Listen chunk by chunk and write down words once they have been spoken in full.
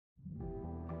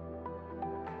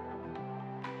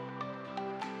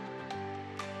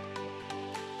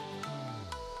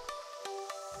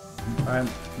All right,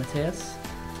 Mathias,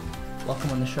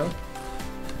 welcome on the show.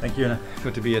 Thank you.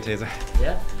 Good to be here, Taser.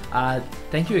 Yeah.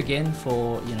 Thank you again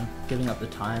for giving up the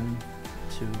time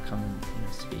to come and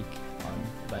speak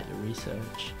about your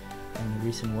research and your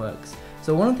recent works.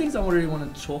 So one of the things I really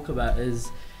want to talk about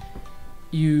is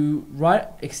you write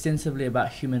extensively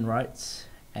about human rights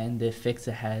and the effects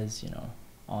it has,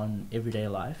 on everyday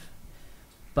life.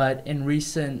 But in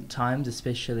recent times,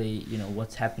 especially,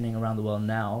 what's happening around the world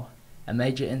now, a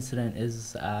major incident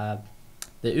is the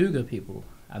Uyghur people.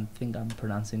 I think I'm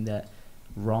pronouncing that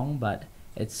wrong, but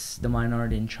it's the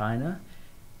minority in China.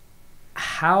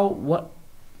 How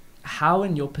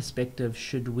in your perspective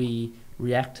should we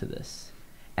react to this?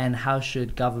 And how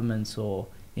should governments or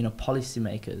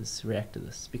policymakers react to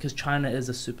this? Because China is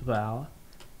a superpower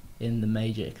in the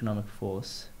major economic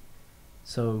force.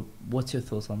 So what's your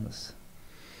thoughts on this?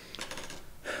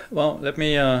 Well, let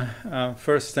me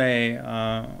first say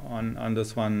on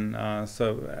this one,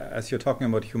 so as you're talking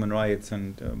about human rights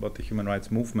and about the human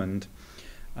rights movement,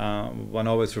 one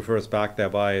always refers back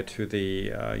thereby to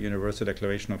the Universal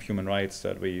Declaration of Human Rights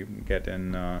that we get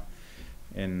in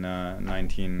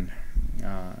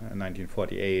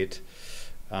 1948,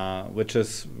 which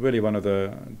is really one of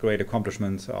the great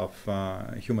accomplishments of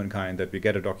humankind, that we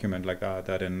get a document like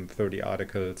that in 30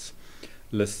 articles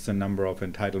lists a number of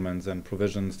entitlements and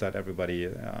provisions that everybody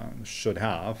should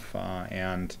have,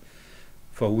 and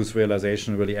for whose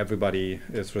realization really everybody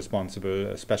is responsible,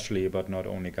 especially but not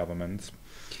only governments.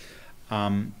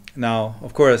 Now,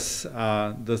 of course,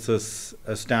 this is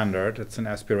a standard. It's an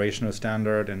aspirational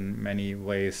standard, in many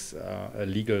ways a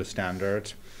legal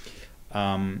standard.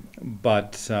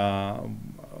 But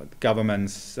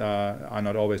governments are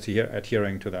not always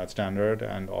adhering to that standard,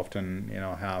 and often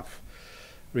have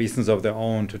reasons of their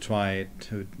own to try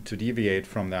to deviate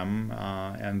from them,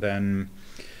 and then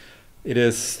it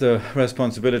is the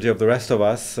responsibility of the rest of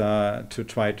us to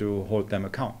try to hold them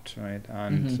account, right?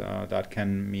 And that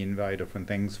can mean very different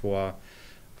things for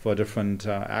different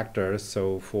actors.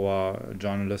 So for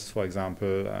journalists, for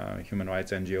example, human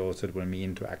rights NGOs, it will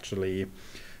mean to actually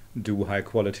do high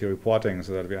quality reporting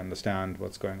so that we understand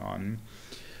what's going on.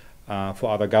 For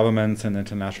other governments and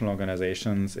international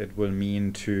organizations, it will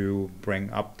mean to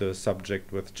bring up the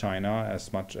subject with China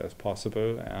as much as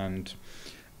possible and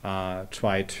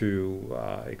try to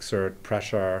exert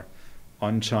pressure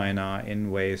on China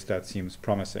in ways that seems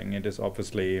promising. It is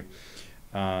obviously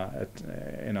a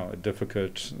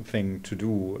difficult thing to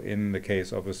do in the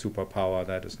case of a superpower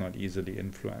that is not easily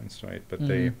influenced, right? But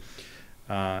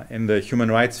in the human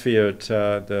rights field,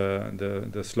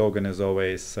 the slogan is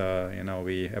always,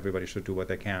 everybody should do what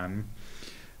they can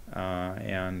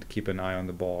and keep an eye on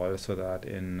the ball, so that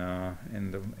in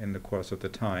the course of the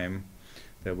time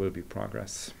there will be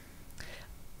progress.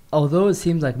 Although it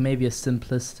seems like maybe a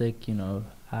simplistic,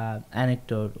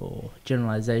 anecdote or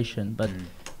generalization, but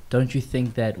don't you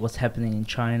think that what's happening in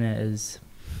China is,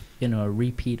 a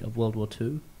repeat of World War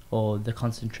II or the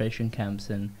concentration camps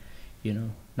in,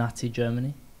 Nazi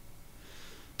Germany?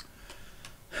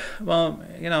 Well,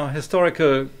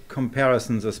 historical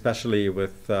comparisons, especially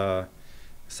with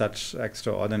such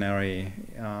extraordinary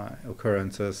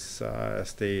occurrences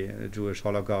as the Jewish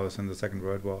Holocaust and the Second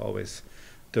World War, are always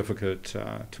difficult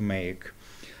to make.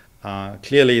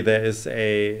 Clearly, there is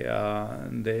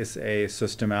a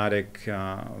systematic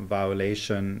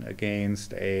violation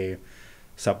against a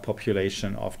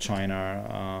subpopulation of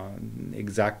China.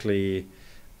 Exactly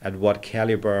at what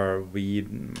caliber, we,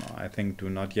 I think,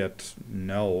 do not yet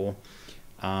know.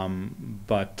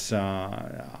 But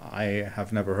I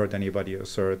have never heard anybody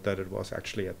assert that it was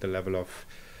actually at the level of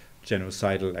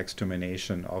genocidal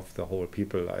extermination of the whole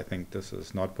people. I think this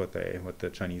is not what the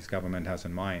Chinese government has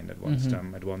in mind. It wants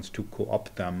it wants to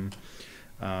co-opt them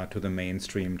to the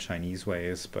mainstream Chinese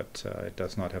ways, but it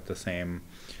does not have the same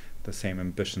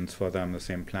ambitions for them, the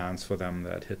same plans for them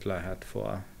that Hitler had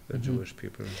for the Jewish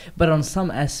people. But on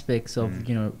some aspects of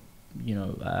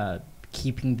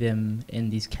keeping them in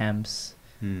these camps,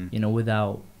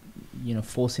 without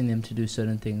forcing them to do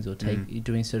certain things or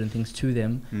doing certain things to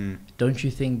them, don't you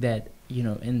think that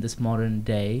in this modern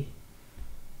day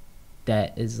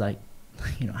that is like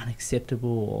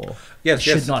unacceptable or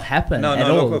should not happen at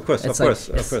all? Of course.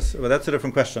 Well, that's a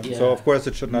different question. Yeah. So of course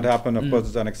it should not happen. Of course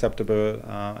it's unacceptable,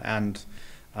 and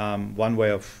one way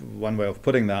of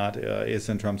putting that is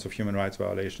in terms of human rights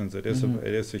violations. It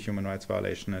is a human rights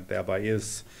violation. It thereby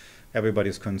is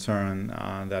everybody's concern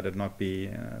that it not be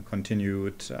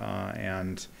continued,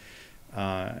 and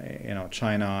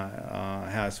China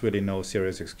has really no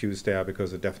serious excuse there,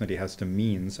 because it definitely has the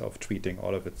means of treating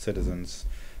all of its citizens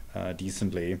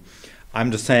decently.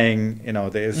 I'm just saying,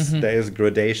 there is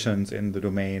gradations in the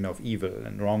domain of evil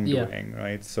and wrongdoing,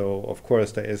 right? So of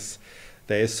course there is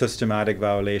systematic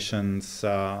violations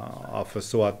of a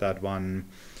sort that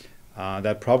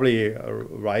probably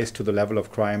rise to the level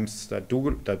of crimes that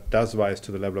does rise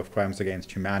to the level of crimes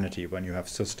against humanity when you have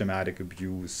systematic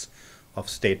abuse of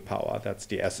state power. That's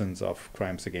the essence of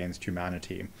crimes against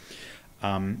humanity.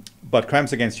 But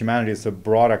crimes against humanity is a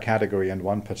broader category, and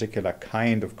one particular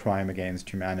kind of crime against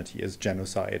humanity is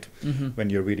genocide, when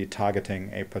you're really targeting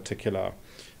a particular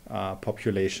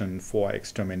population for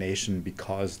extermination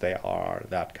because they are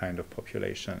that kind of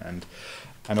population.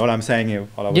 And all I'm saying,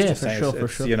 all I was just saying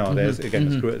is,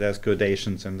 there's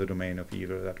gradations in the domain of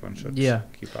evil that one should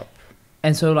keep up.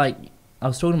 And so, like, I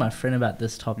was talking to my friend about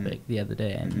this topic the other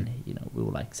day, and we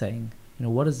were like saying,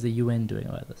 what is the UN doing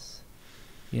about this?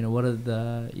 What are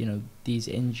the, these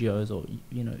NGOs, or,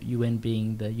 UN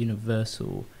being the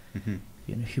universal,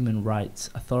 human rights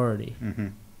authority.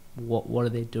 What are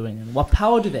they doing? And what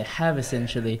power do they have,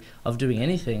 essentially, of doing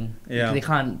anything? Yeah. They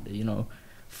can't,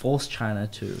 force China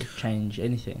to change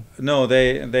anything. No,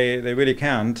 they really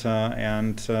can't.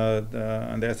 And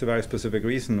there's a very specific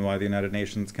reason why the United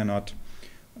Nations cannot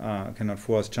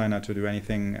force China to do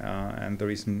anything. And the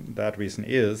reason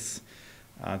is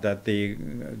that the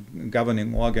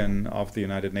governing organ of the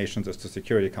United Nations is the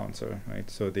Security Council, right?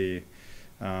 So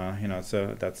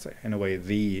so that's in a way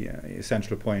the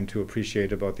essential point to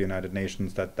appreciate about the United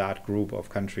Nations, that group of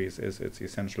countries is its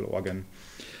essential organ.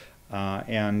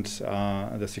 And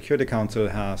the Security Council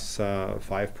has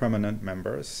 5 permanent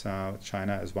members.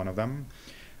 China is one of them.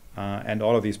 And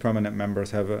all of these permanent members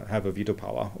have a veto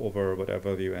power over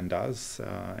whatever the UN does.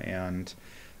 And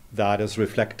that is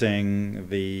reflecting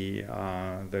the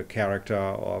character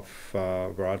of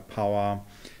world power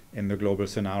in the global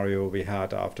scenario we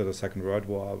had after the Second World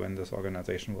War when this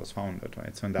organization was founded,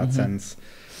 right? So in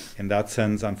that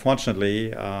sense,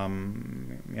 unfortunately,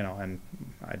 and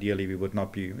ideally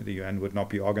the UN would not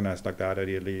be organized like that.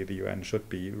 Ideally, the UN should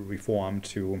be reformed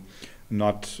to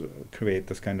not create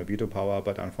this kind of veto power.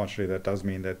 But unfortunately, that does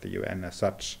mean that the UN as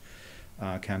such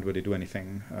can't really do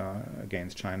anything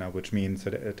against China, which means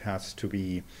that it has to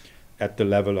be at the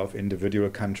level of individual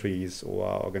countries or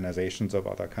organizations of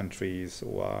other countries,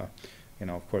 or,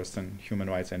 of course, then human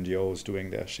rights NGOs doing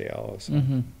their share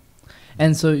also.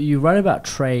 And so you write about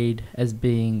trade as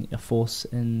being a force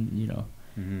in,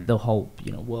 the whole,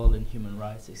 world in human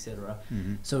rights, etc.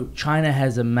 So China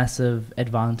has a massive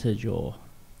advantage or,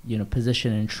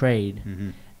 position in trade.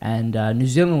 And New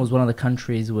Zealand was one of the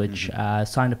countries which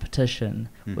signed a petition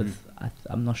with,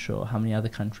 I'm not sure how many other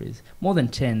countries, more than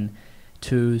 10,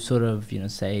 to sort of,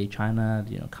 say, China,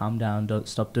 calm down, don't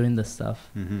stop doing this stuff.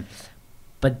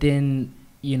 But then,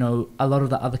 a lot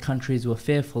of the other countries were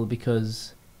fearful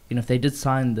because, if they did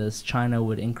sign this, China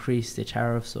would increase their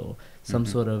tariffs or some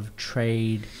sort of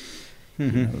trade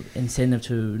incentive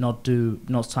to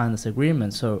not sign this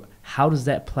agreement. So how does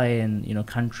that play in,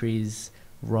 countries'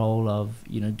 role of,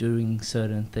 doing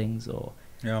certain things or...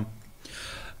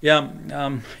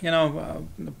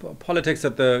 Politics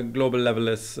at the global level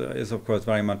is of course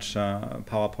very much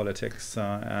power politics,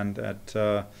 and at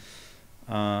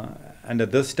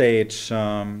this stage,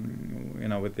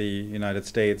 with the United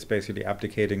States basically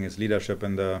abdicating its leadership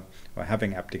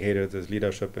having abdicated its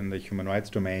leadership in the human rights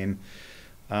domain,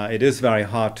 it is very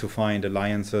hard to find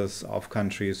alliances of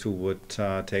countries who would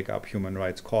take up human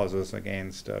rights causes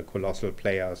against a colossal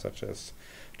player such as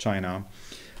China.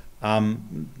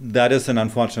 That is an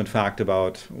unfortunate fact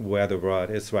about where the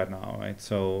world is right now, right?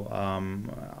 So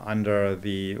under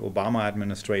the Obama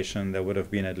administration, there would have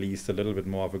been at least a little bit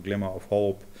more of a glimmer of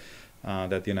hope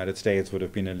that the United States would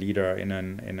have been a leader in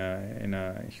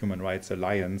a human rights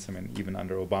alliance. I mean, even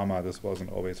under Obama, this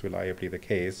wasn't always reliably the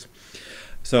case.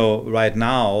 So right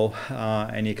now,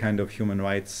 any kind of human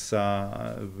rights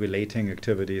relating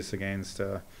activities against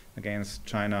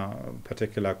China in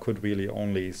particular could really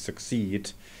only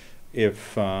succeed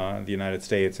if the United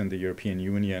States and the European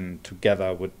Union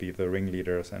together would be the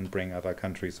ringleaders and bring other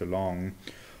countries along,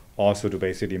 also to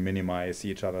basically minimize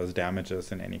each other's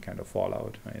damages in any kind of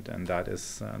fallout, right? And that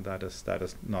is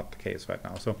not the case right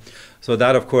now. So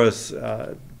that of course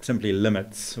simply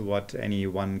limits what any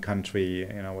one country,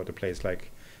 what a place like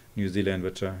New Zealand,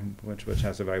 which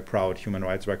has a very proud human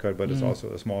rights record, but is also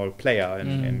a small player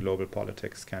in global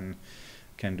politics, can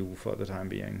do for the time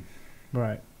being.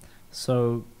 Right.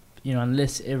 So,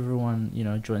 unless everyone,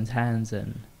 joins hands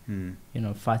and,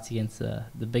 fights against the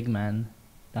big man,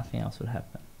 nothing else would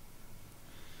happen.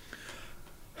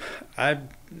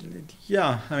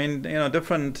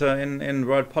 Different in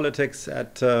world politics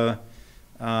at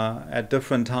at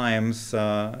different times,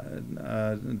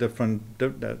 there's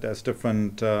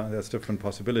different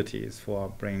possibilities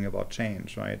for bringing about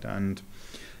change, right? And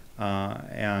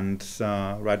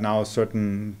right now,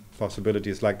 certain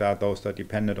possibilities like that, those that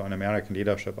depended on American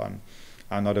leadership,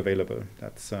 are not available.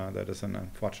 That is an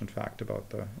unfortunate fact about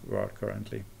the world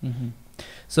currently. Mm-hmm.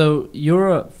 So you're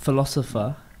a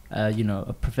philosopher,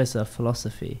 a professor of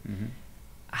philosophy. Mm-hmm.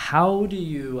 How do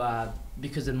you,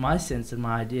 because in my sense, in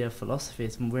my idea of philosophy,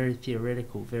 it's very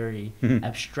theoretical, very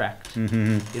abstract.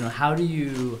 Mm-hmm. How do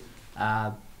you,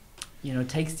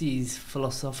 take these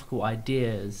philosophical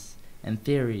ideas and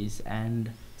theories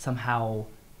and somehow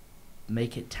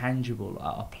make it tangible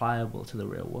or applicable to the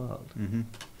real world? Mm-hmm.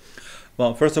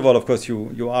 Well, first of all, of course,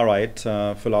 you are right.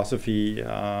 Philosophy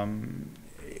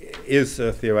is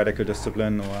a theoretical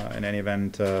discipline, or in any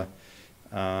event, it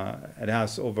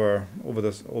has over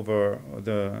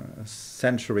the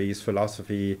centuries,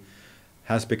 philosophy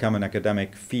has become an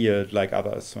academic field like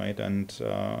others, right? And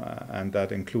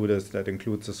that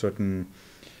includes a certain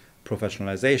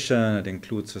professionalization. It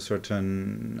includes a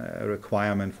certain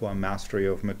requirement for a mastery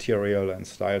of material and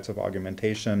styles of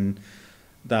argumentation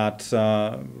that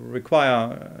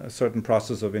require a certain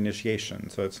process of initiation.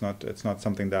 So it's not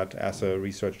something that, as a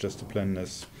research discipline,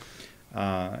 is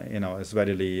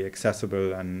readily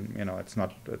accessible, and it's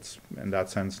in that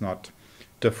sense not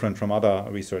different from other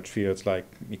research fields like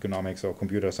economics or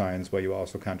computer science, where you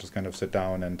also can't just kind of sit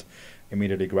down and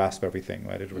immediately grasp everything,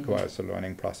 right? It requires a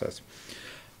learning process.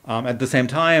 At the same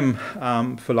time,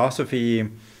 philosophy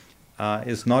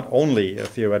is not only a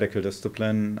theoretical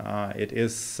discipline. It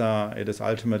is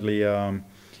ultimately a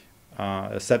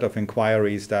set of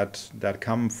inquiries that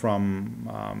come from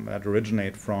that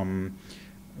originate from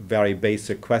very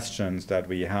basic questions that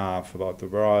we have about the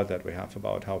world, that we have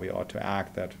about how we ought to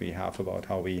act, that we have about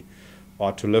how we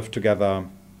ought to live together.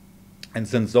 And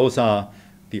since those are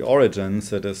the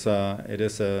origins, it is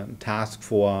a task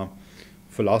for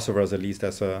philosophers, at least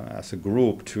as a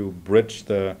group, to bridge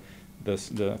the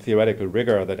theoretical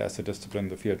rigor that as a discipline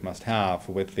the field must have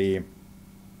with the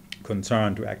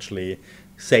concern to actually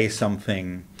say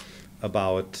something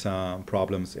about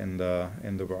problems in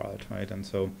the world, right? And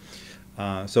so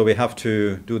we have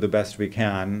to do the best we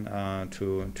can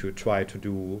to try to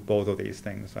do both of these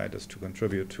things, right? Is to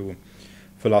contribute to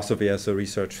philosophy as a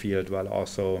research field while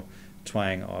also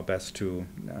trying our best to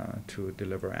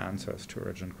deliver answers to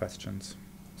urgent questions.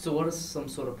 So what are some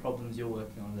sort of problems you're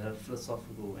working on that are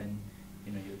philosophical, and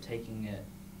you're taking it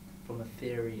from a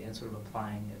theory and sort of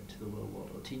applying it to the real world,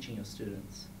 or teaching your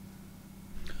students?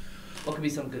 What could be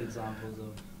some good examples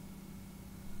of?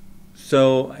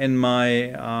 So in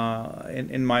my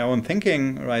own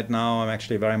thinking right now, I'm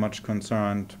actually very much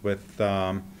concerned with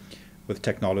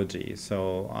technology.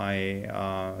 So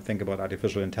I think about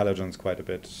artificial intelligence quite a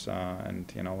bit,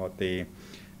 and what the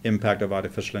impact of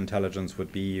artificial intelligence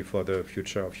would be for the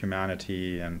future of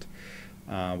humanity, and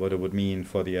what it would mean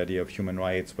for the idea of human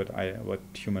rights, what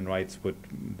human rights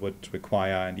would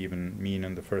require and even mean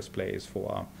in the first place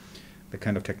for the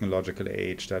kind of technological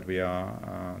age that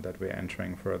we're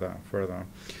entering further.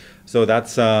 So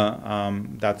that's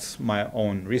my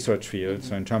own research field. Mm-hmm.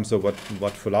 So in terms of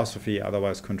what philosophy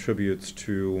otherwise contributes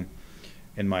to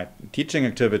in my teaching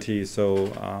activity, so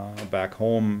back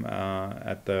home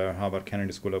at the Harvard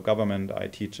Kennedy School of Government, I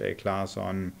teach a class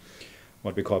on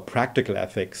what we call practical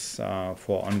ethics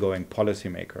for ongoing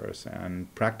policymakers.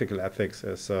 And practical ethics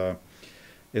is a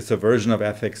version of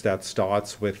ethics that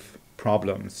starts with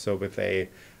problems. So with a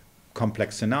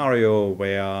complex scenario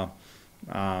where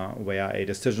a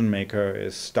decision maker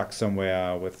is stuck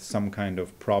somewhere with some kind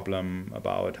of problem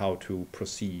about how to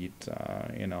proceed,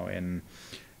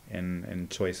 in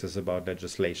choices about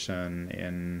legislation,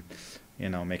 in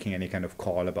making any kind of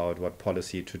call about what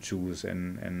policy to choose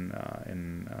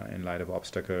in light of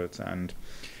obstacles, and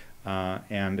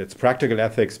it's practical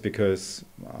ethics because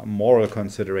moral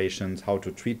considerations, how to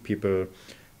treat people,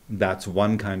 that's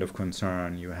one kind of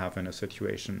concern you have in a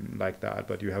situation like that.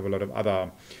 But you have a lot of other,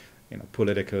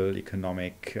 political,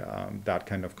 economic, that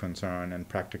kind of concern. And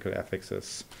practical ethics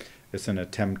is an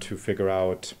attempt to figure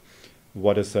out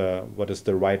what is the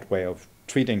right way of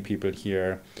treating people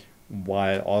here,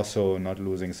 while also not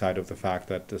losing sight of the fact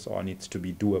that this all needs to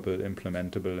be doable,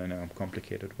 implementable in a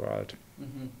complicated world.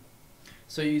 Mm-hmm.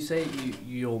 So you say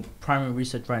your primary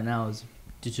research right now is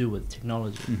to do with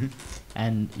technology. Mm-hmm.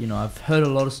 And I've heard a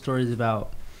lot of stories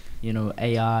about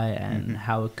AI and mm-hmm.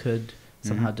 how it could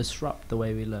somehow mm-hmm. disrupt the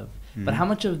way we live. Mm-hmm. But how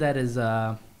much of that is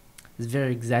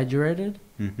very exaggerated,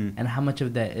 mm-hmm. and how much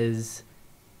of that is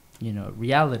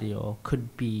reality, or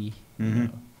could be mm-hmm.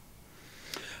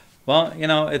 Well, you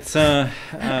know, it's a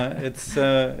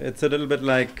little bit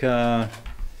like it's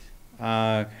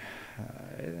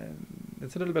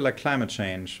a little bit like climate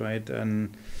change, right?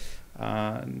 And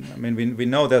I mean, we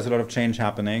know there's a lot of change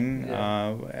happening.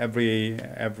 Yeah. Every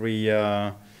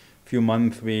few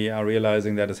months, we are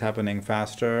realizing that it's happening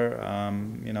faster,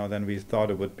 you know, than we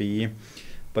thought it would be.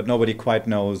 But nobody quite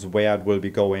knows where it will be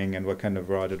going and what kind of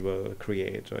world it will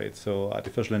create, right? So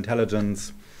artificial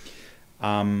intelligence,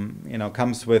 you know,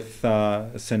 comes with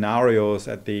scenarios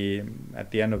at the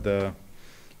end of the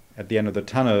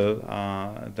tunnel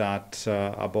that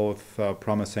are both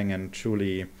promising and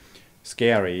truly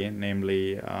scary,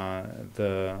 namely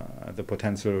the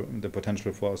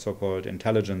potential for a so-called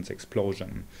intelligence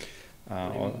explosion,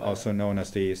 also known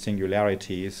as the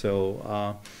singularity.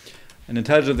 So an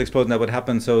intelligence explosion that would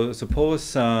happen. So suppose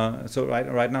so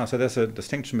right now. So there's a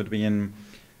distinction between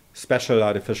special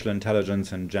artificial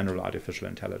intelligence and general artificial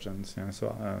intelligence. Yeah?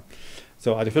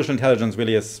 So artificial intelligence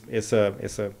really is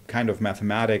a kind of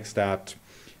mathematics that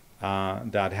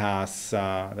has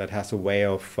a way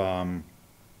of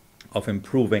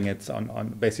improving its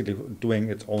on basically doing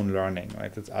its own learning,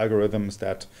 right? It's algorithms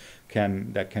that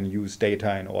can use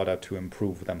data in order to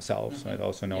improve themselves, right?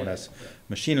 Also known as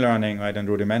machine learning, right? And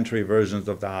rudimentary versions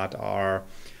of that are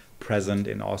present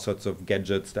in all sorts of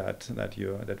gadgets that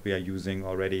we are using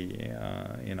already,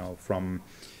 you know, from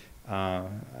you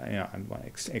know,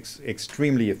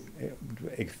 extremely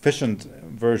efficient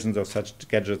versions of such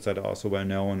gadgets that are also well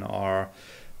known are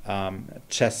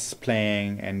chess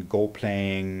playing and Go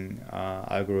playing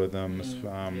algorithms,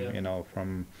 you know,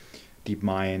 from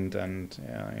DeepMind and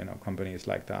you know, companies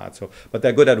like that. So, but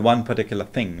they're good at one particular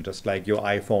thing, just like your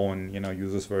iPhone, you know,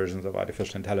 uses versions of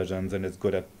artificial intelligence and it's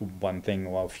good at one thing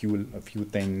or a few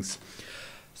things.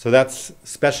 So that's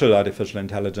special artificial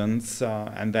intelligence,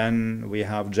 and then we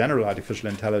have general artificial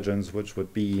intelligence, which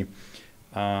would be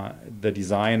the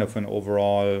design of an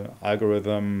overall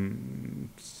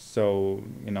algorithm. So,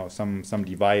 you know, some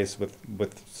device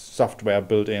with software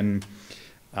built in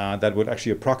that would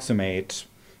actually approximate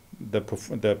the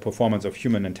performance of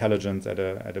human intelligence at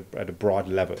a broad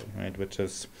level, right? Which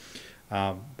is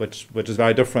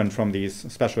very different from these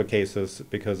special cases,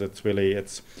 because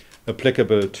it's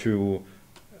applicable to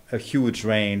a huge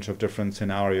range of different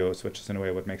scenarios, which is in a way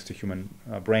what makes the human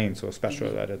brain so special,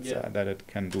 that it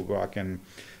can do work in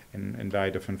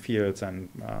very different fields, and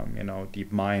you know,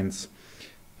 deep minds,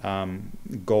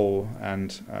 Go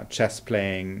and chess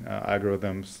playing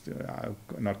algorithms are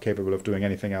not capable of doing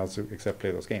anything else except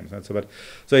play those games. Right?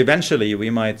 So eventually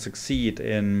we might succeed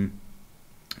in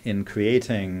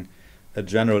creating a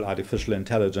general artificial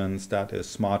intelligence that is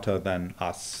smarter than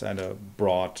us at a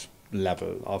broad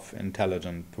level of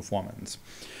intelligent performance.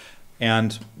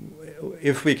 And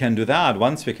if we can do that,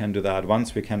 once we can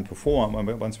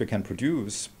perform, once we can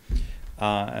produce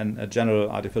a general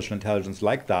artificial intelligence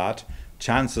like that,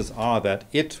 chances are that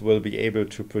it will be able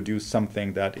to produce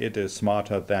something that it is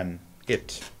smarter than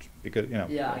it, because you know,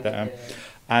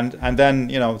 and then,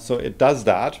 you know, so it does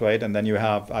that, right? And then you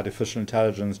have artificial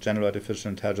intelligence, general artificial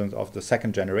intelligence of the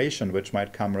second generation, which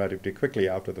might come relatively quickly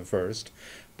after the first.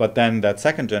 But then that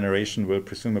second generation will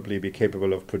presumably be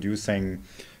capable of producing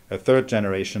a third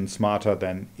generation smarter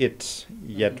than it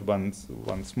yet once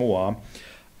more.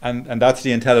 And that's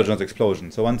the intelligence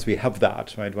explosion. So once we have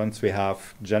that, right, once we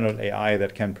have general AI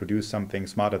that can produce something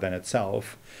smarter than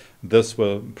itself, this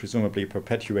will presumably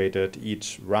perpetuate it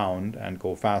each round and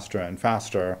go faster and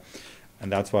faster.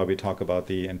 And that's why we talk about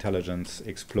the intelligence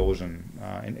explosion,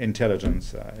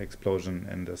 explosion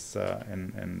in this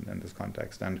in this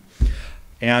context.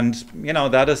 And you know,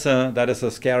 that is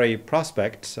a scary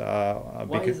prospect.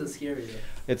 Why is it scary though?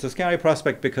 It's a scary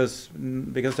prospect because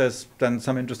there's then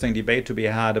some interesting debate to be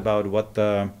had about what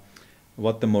the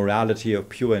morality of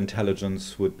pure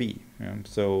intelligence would be. Yeah?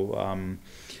 So,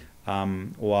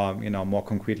 or you know, more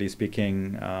concretely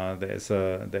speaking, there's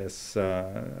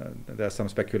some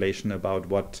speculation about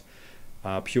what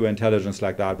pure intelligence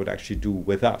like that would actually do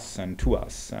with us and to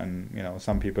us. And you know,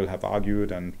 some people have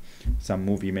argued, and some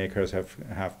movie makers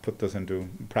have put this into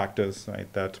practice,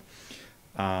 right? That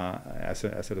as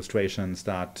illustrations,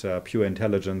 that pure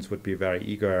intelligence would be very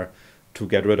eager to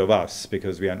get rid of us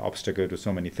because we are an obstacle to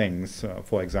so many things.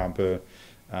 For example,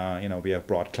 you know, we have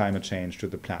brought climate change to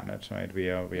the planet, right? We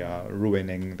are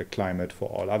ruining the climate for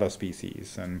all other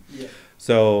species, and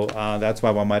so that's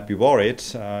why one might be worried.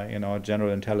 You know,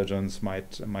 general intelligence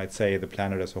might say the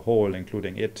planet as a whole,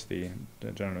 including it, the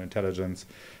general intelligence,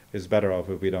 is better off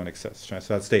if we don't exist. Right?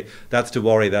 So that's the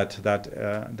worry that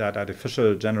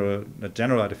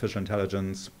general artificial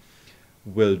intelligence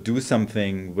will do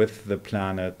something with the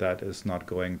planet that is not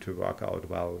going to work out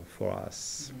well for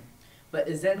us. Mm-hmm. But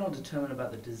is that not determined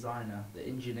about the designer? The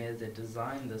engineers that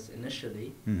designed this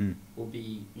initially will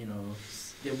be,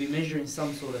 they'll be measuring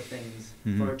some sort of things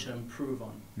for it to improve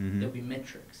on. There'll be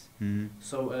metrics.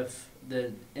 So if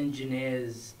the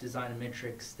engineers design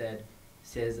metrics that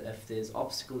says if there's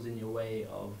obstacles in your way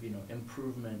of,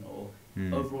 improvement or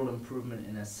overall improvement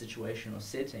in a situation or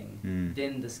setting,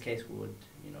 then this case would,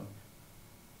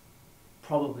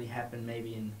 probably happen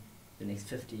maybe in the next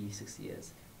 50, 60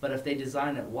 years. But if they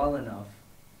design it well enough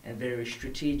and very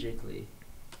strategically,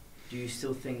 do you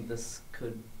still think this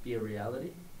could be a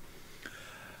reality?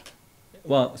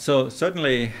 Well, so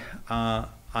certainly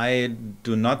I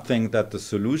do not think that the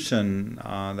solution,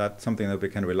 that's something that we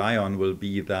can rely on, will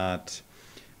be that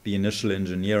the initial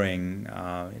engineering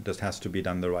it just has to be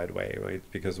done the right way, right?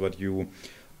 Because what you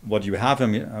have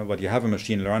in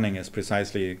machine learning is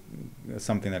precisely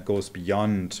something that goes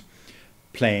beyond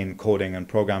plain coding and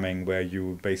programming, where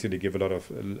you basically give a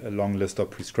long list of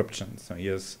prescriptions. So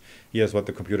here's what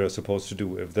the computer is supposed to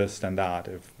do. If this, then that.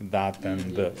 If that,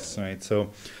 then this. Right. So,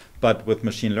 but with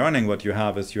machine learning, what you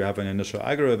have is you have an initial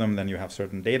algorithm, then you have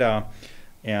certain data,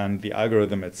 and the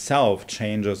algorithm itself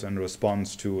changes in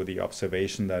response to the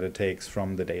observation that it takes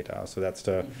from the data. So that's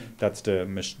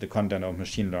the content of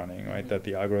machine learning, right? That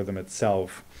the algorithm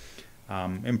itself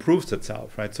improves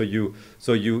itself, right? So you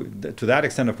to that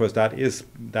extent, of course, that is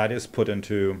put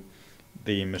into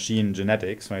the machine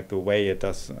genetics, right? The way it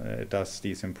does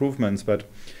these improvements, but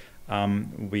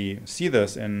we see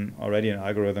this already in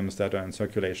algorithms that are in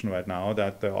circulation right now,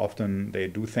 that they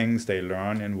do things, they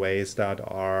learn in ways that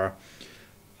are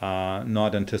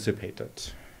not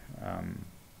anticipated.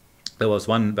 There was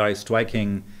one very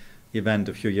striking event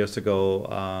a few years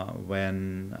ago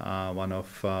when one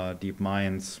of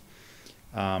DeepMind's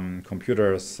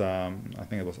computers, I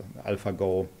think it was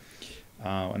AlphaGo,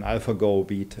 and AlphaGo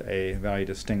beat a very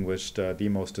distinguished, the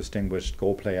most distinguished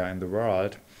Go player in the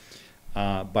world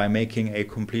by making a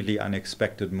completely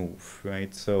unexpected move,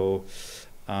 right? So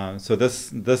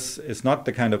this is not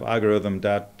the kind of algorithm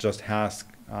that just has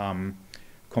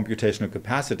computational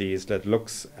capacities, that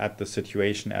looks at the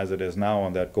situation as it is now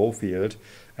on that Go field,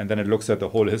 and then it looks at the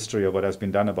whole history of what has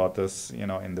been done about this,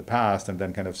 in the past, and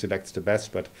then kind of selects the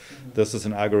best. But this is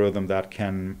an algorithm that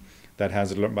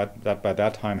by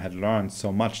that time had learned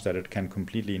so much that it can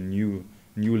completely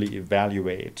newly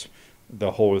evaluate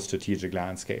the whole strategic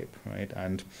landscape, right?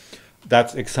 And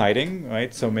that's exciting,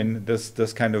 right? So I mean,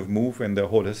 this kind of move in the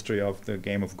whole history of the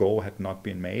game of Go had not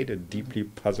been made. It deeply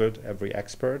puzzled every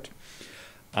expert.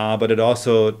 But it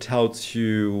also tells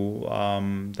you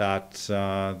that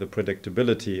the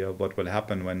predictability of what will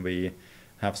happen when we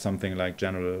have something like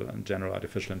general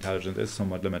artificial intelligence is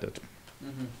somewhat limited.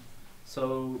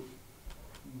 So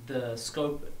the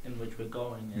scope in which we're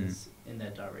going is in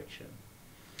that direction.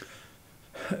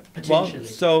 Potentially.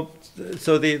 Well,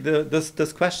 so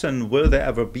this question, will there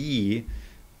ever be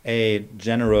a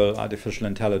general artificial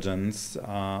intelligence,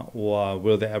 or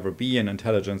will there ever be an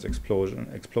intelligence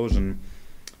explosion?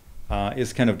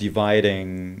 Is kind of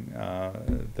dividing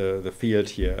the field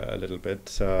here a little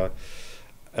bit. A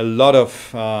lot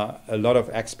of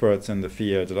experts in the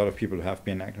field, a lot of people who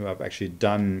have actually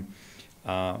done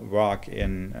work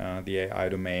in the AI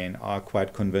domain, are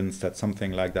quite convinced that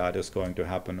something like that is going to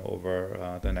happen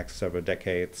over the next several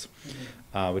decades,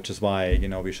 which is why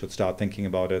we should start thinking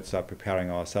about it, start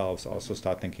preparing ourselves, also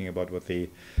start thinking about what the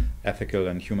ethical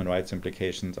and human rights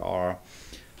implications are.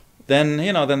 Then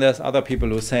there's other people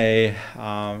who say,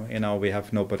 we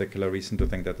have no particular reason to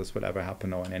think that this will ever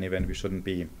happen, or in any event we shouldn't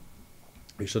be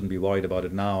worried about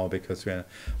it now, because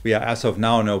we are as of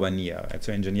now nowhere near. Right?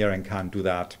 So engineering can't do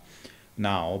that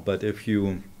now. But if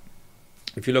you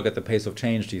look at the pace of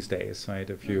change these days, right?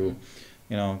 If you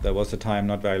there was a time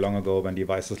not very long ago when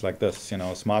devices like this,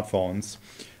 smartphones,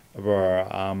 were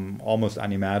almost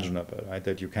unimaginable, right?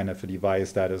 That you can have a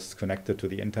device that is connected to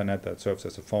the internet, that serves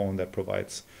as a phone, that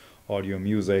provides audio,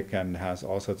 music, and has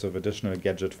all sorts of additional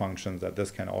gadget functions, that this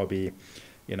can all be,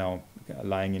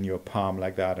 lying in your palm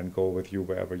like that and go with you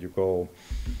wherever you go.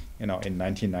 In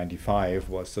 1995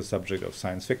 was the subject of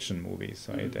science fiction movies,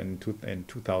 right? And in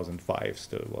 2005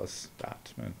 still was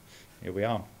that. And here we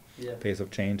are. Yeah. Pace of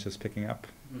change is picking up.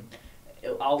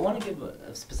 I want to give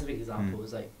a specific example.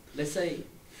 It's like, let's say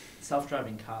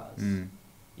self-driving cars,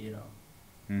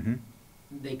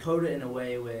 they code it in a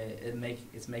way where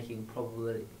it's making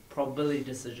probability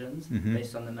decisions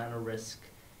based on the amount of risk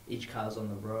each car's on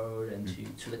the road and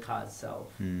to the car itself.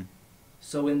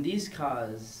 So when these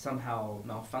cars somehow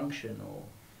malfunction or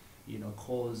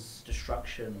cause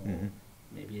destruction or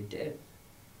maybe a death,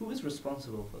 who is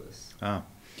responsible for this? Ah.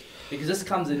 Because this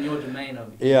comes in your domain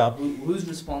of who's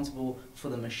responsible for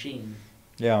the machine.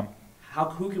 Yeah.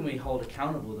 Who can we hold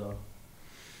accountable though?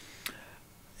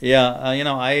 Yeah, I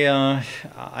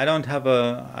don't have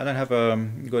a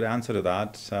good answer to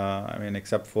that. I mean,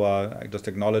 except for just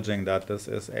acknowledging that this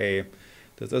is a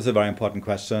very important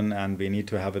question, and we need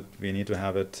to have it. We need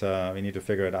to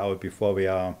figure it out before we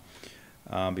are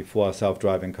before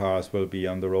self-driving cars will be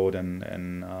on the road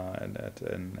in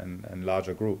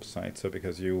larger groups, right? So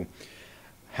because you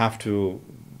have to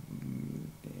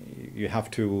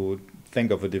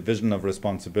think of a division of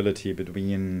responsibility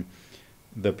between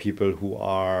the people who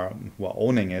are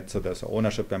owning it. So there's an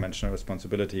ownership dimension of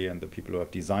responsibility, and the people who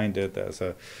have designed it.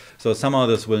 So somehow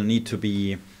this will need to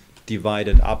be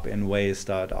divided up in ways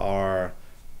that are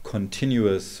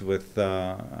continuous with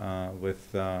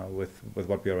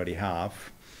what we already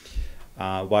have,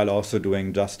 while also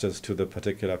doing justice to the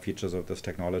particular features of this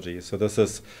technology. So this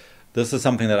is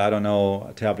something that I don't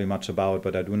know terribly much about,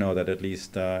 but I do know that at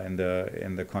least in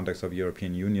the context of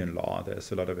European Union law,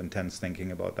 there's a lot of intense thinking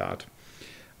about that,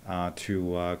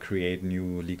 to create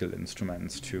new legal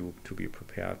instruments to be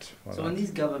prepared for So that. when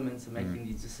these governments are making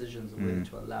these decisions of whether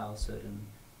to allow certain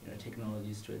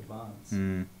technologies to advance,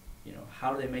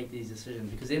 how do they make these decisions?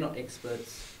 Because they're not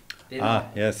experts. They're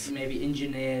not maybe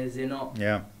engineers. They're not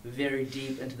very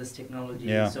deep into this technology.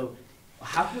 Yeah. So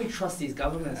how can we trust these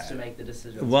governments to make the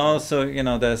decisions? Well, so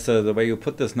there's the way you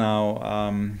put this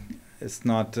now. It's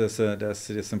not there's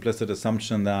this implicit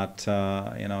assumption that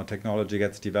technology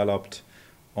gets developed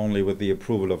only with the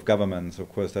approval of governments. Of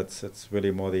course, it's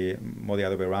really more the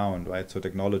other way around, right? So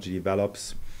technology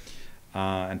develops,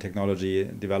 and technology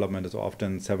development is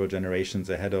often several generations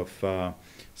ahead of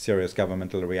serious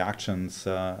governmental reactions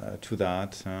to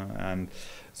that, and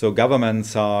so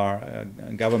governments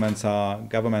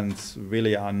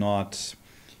really are not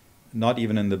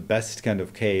even in the best kind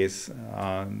of case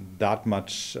that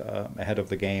much ahead of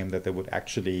the game that they would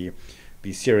actually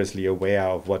be seriously aware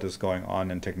of what is going on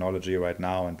in technology right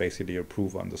now and basically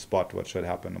approve on the spot what should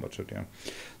happen, what should.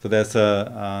 So there's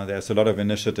a lot of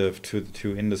initiative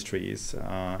to industries,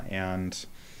 and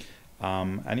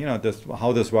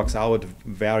how this works out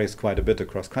varies quite a bit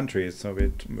across countries. So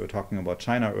we were talking about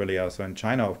China earlier. So in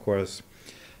China, of course,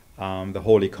 the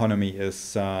whole economy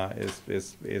is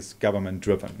government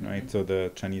driven, right? So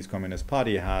the Chinese Communist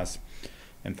Party has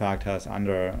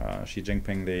under Xi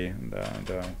Jinping,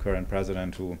 the current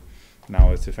president, who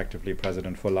now is effectively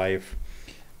president for life,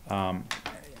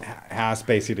 has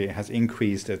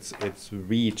increased its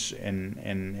reach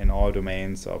in all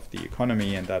domains of the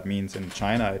economy, and that means in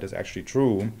China it is actually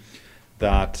true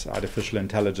that artificial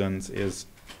intelligence is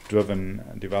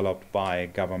developed by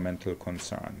governmental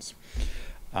concerns.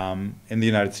 In the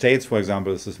United States, for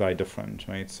example, this is very different,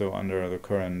 right? So under the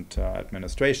current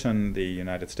administration, the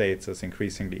United States is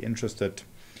decreasingly interested,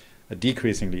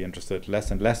 less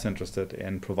and less interested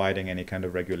in providing any kind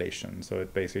of regulation. So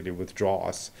it basically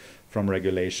withdraws from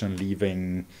regulation,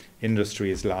 leaving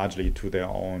industries largely to their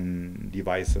own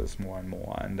devices more and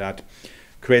more. And that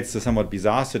creates a somewhat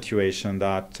bizarre situation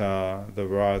that the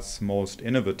world's most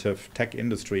innovative tech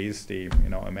industries, the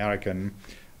American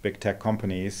big tech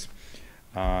companies,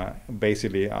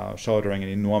 basically are shouldering an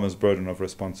enormous burden of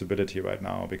responsibility right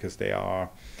now because they are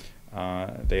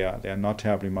not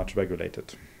terribly much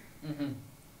regulated. Mm-hmm.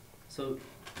 So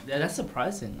that's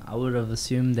surprising. I would have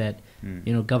assumed that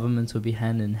governments would be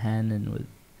hand in hand and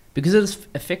because it's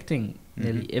affecting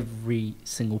nearly every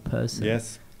single person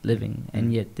living,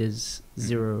 and yet there's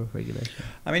zero regulation.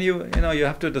 I mean, you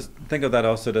have to just think of that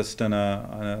also just from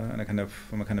a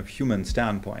kind of human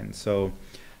standpoint. So.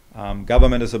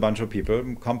 Government is a bunch of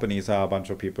people. Companies are a bunch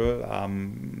of people.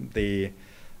 The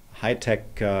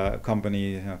high-tech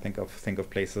company, think of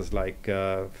places like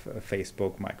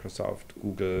Facebook, Microsoft,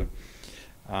 Google,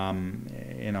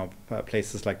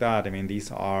 places like that. I mean, these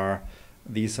are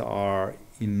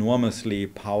enormously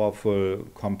powerful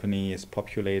companies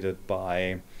populated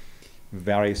by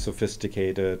very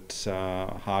sophisticated,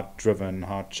 hard-driven,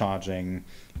 hard-charging,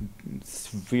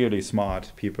 really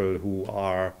smart people who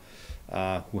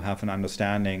have an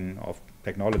understanding of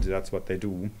technology. That's what they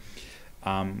do.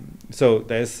 So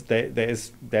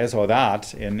there's all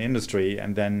that in industry,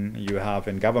 and then you have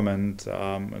in government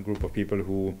a group of people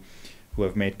who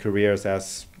have made careers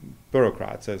as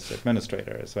bureaucrats, as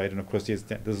administrators, right? And of course, this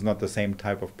is not the same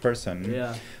type of person.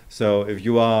 Yeah. So if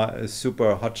you are a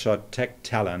super hotshot tech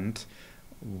talent,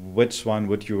 which one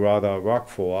would you rather work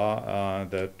for,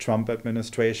 the Trump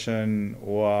administration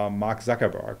or Mark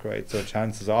Zuckerberg, right? So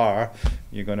chances are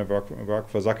you're going to work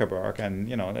for Zuckerberg,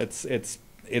 and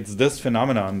it's this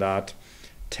phenomenon that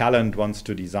talent wants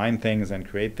to design things and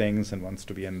create things and wants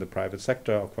to be in the private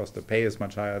sector. Of course, the pay is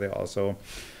much higher there also.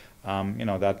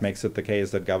 That makes it the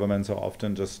case that governments are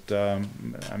often just,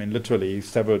 literally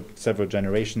several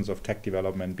generations of tech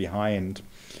development behind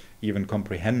even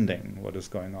comprehending what is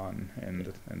going on in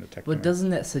the tech. But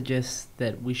doesn't that suggest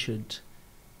that we should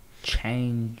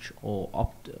change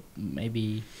or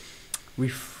maybe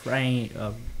rearrange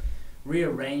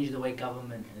the way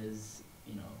government is,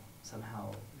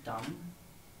 somehow done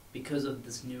because of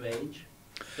this new age?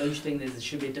 Don't you think there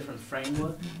should be a different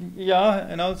framework? Yeah,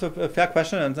 it's a fair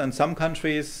question, and some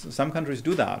countries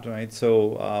do that, right?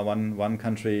 So one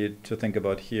country to think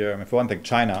about here, for one thing,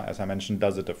 China, as I mentioned,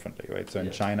 does it differently, right? So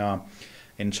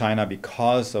in China,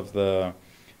 because of the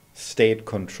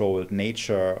state-controlled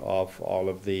nature of all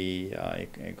of the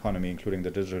economy, including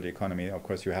the digital economy, of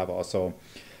course, you have also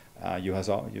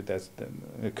there's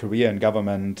the career in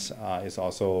government is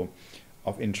also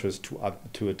of interest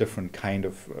to a different kind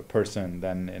of person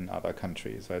than in other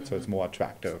countries, right? Mm-hmm. So it's more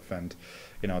attractive, and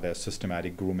there's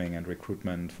systematic grooming and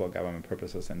recruitment for government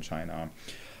purposes in China.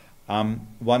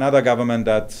 One other government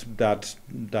that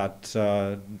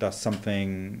does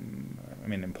something,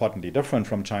 importantly different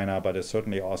from China, but is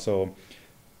certainly also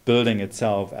building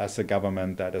itself as a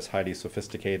government that is highly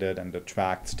sophisticated and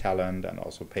attracts talent and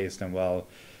also pays them well,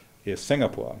 is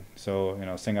Singapore. So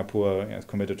Singapore is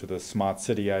committed to the smart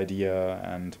city idea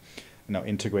and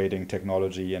integrating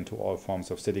technology into all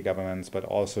forms of city governments, but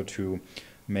also to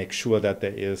make sure that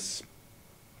there is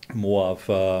more of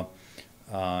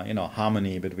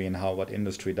harmony between what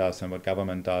industry does and what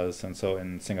government does. And so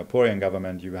in Singaporean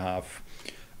government, you have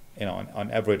on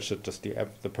average just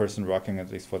the person working,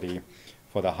 at least for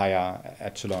the higher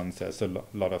echelons, there's a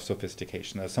lot of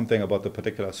sophistication. There's something about the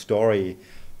particular story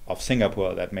of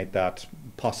Singapore that made that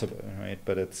possible, right?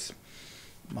 But it's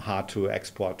hard to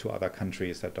export to other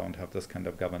countries that don't have this kind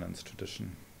of governance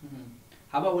tradition. Mm-hmm.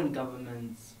 How about when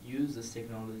governments use this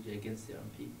technology against their own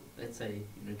people? Let's say,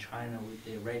 China with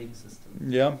their rating system.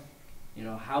 Yeah.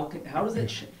 How does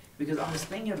it? Because I was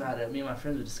thinking about it. Me and my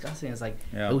friends were discussing. It's like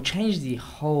it will change the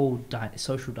whole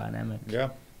social dynamic. Yeah.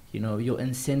 Your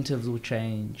incentives will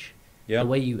change. Yeah. The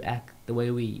way you act, the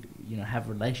way we have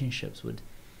relationships would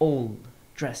all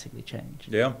drastically change.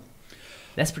 Yeah.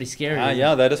 That's pretty scary.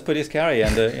 Yeah, that is pretty scary,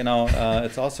 and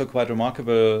it's also quite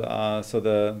remarkable. So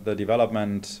the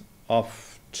development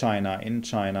of China in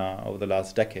China over the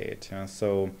last decade.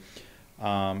 So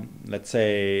let's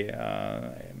say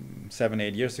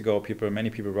 7-8 years ago, many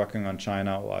people working on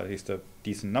China, or at least a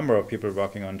decent number of people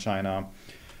working on China,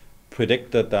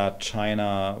 predicted that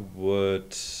China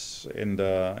would, in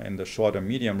the short and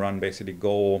medium run, basically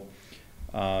go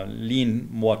lean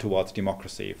more towards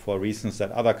democracy for reasons that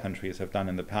other countries have done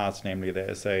in the past. Namely,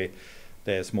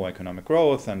 there's more economic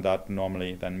growth, and that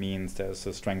normally then means there's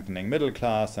a strengthening middle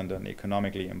class, and an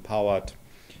economically empowered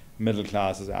middle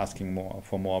class is asking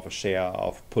for more of a share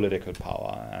of political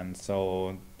power. And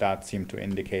so that seemed to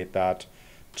indicate that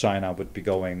China would be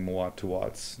going more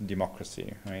towards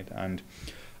democracy, right? And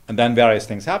then various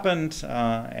things happened,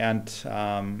 and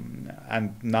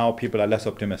now people are less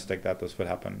optimistic that this will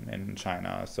happen in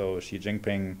China. So Xi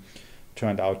Jinping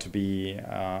turned out to be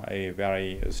a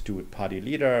very astute party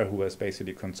leader who has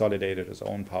basically consolidated his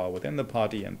own power within the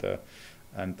party and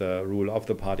the rule of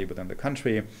the party within the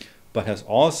country, but has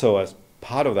also, as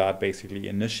part of that, basically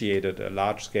initiated a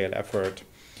large-scale effort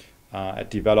at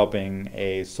developing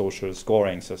a social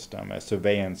scoring system, a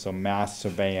surveillance, so mass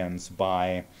surveillance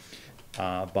by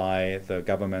the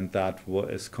government that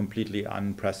is completely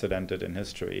unprecedented in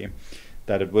history.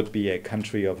 That it would be a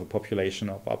country of a population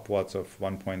of upwards of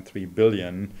 1.3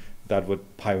 billion that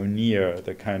would pioneer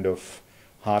the kind of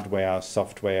hardware,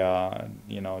 software,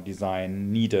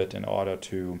 design needed in order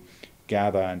to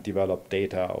gather and develop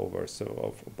data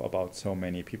about so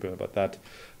many people. But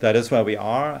that is where we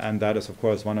are, and that is, of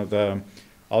course, one of the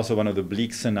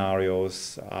bleak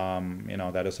scenarios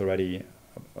that is already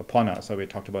upon us. So we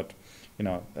talked about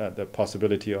the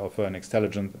possibility of an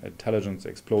intelligence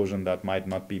explosion that might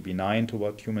not be benign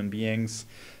toward human beings.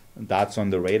 That's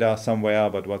on the radar somewhere,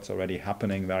 but what's already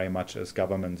happening very much is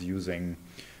governments using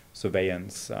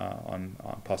surveillance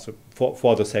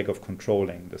for the sake of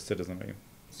controlling the citizenry.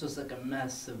 So it's like a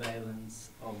mass surveillance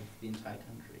of the entire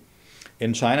country.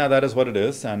 In China, that is what it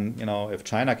is, and if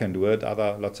China can do it,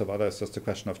 lots of others. It's just a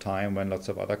question of time when lots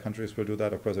of other countries will do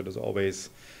that. Of course, it is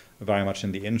always very much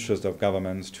in the interest of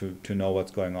governments to know what's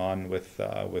going on with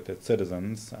its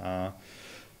citizens,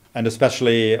 and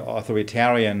especially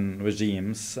authoritarian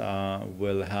regimes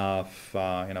will have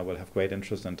great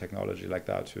interest in technology like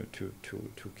that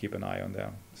to keep an eye on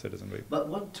their citizenry.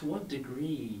 But to what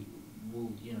degree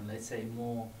will, let's say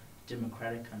more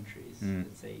democratic countries,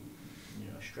 let's say,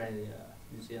 Australia,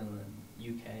 New Zealand,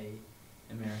 UK,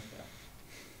 America,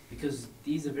 because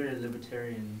these are very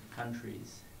libertarian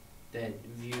countries that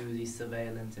view these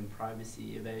surveillance and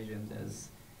privacy evasions as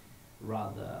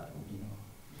rather,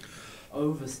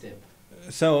 overstep.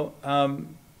 So,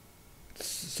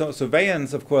 so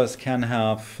surveillance, of course, can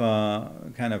have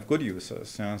kind of good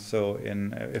uses. So,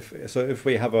 if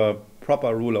we have a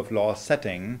proper rule of law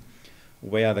setting,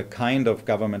 where the kind of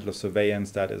governmental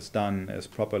surveillance that is done is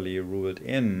properly reined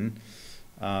in,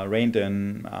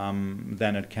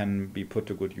 then it can be put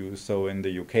to good use. So, in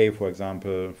the UK, for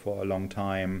example, for a long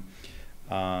time,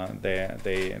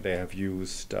 they have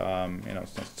used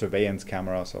surveillance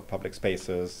cameras of public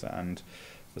spaces, and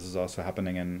this is also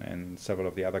happening in several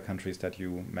of the other countries that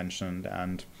you mentioned.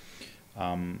 And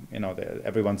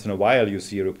every once in a while you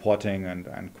see reporting,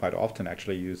 and quite often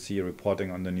actually you see reporting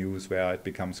on the news where it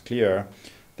becomes clear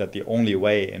that the only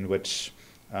way in which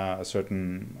a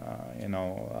certain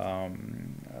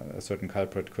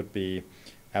culprit could be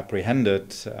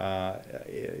apprehended, a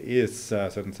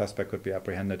certain suspect could be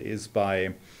apprehended is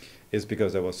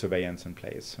because there was surveillance in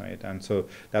place, right? And so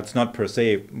that's not per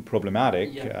se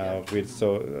problematic. We just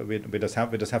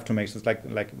have to make sure,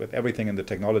 like with everything in the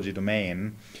technology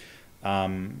domain,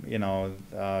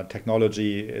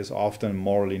 technology is often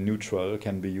morally neutral,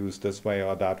 can be used this way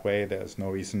or that way. There's no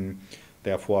reason,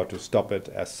 therefore, to stop it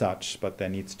as such, but it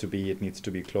needs to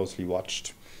be closely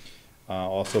watched,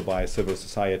 also by civil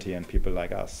society and people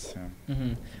like us.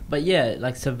 But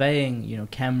like surveying,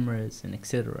 cameras and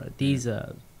etc. These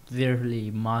are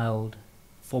very mild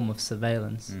form of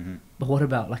surveillance. But what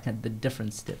about like the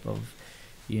different step of,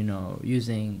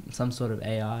 using some sort of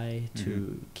AI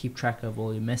to keep track of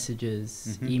all your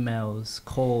messages, emails,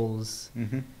 calls?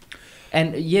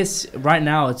 And yes, right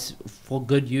now it's for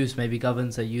good use. Maybe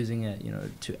governments are using it,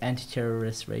 to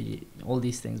anti-terrorist, all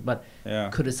these things. But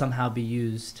could it somehow be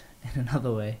used in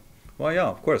another way? Well, yeah,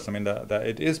 of course. I mean,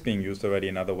 it is being used already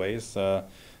in other ways,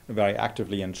 very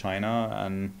actively in China,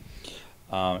 and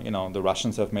the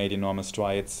Russians have made enormous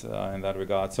strides in that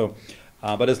regard. So,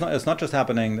 but it's not just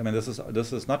happening. I mean, this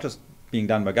is not just being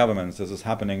done by governments. This is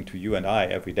happening to you and I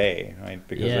every day, right?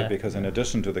 Because in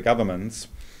addition to the governments,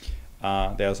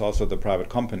 there's also the private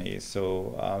companies.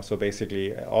 So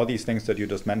basically, all these things that you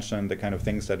just mentioned, the kind of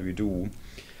things that we do,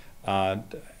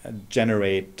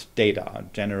 generate data.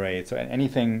 So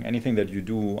anything that you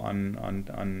do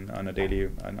on a daily,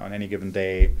 on any given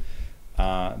day,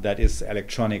 that is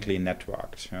electronically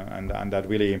networked, and that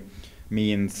really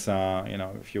means,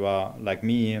 if you are like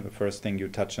me, the first thing you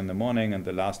touch in the morning and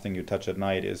the last thing you touch at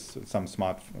night is some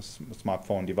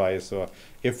smartphone device, or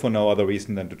if for no other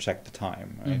reason than to check the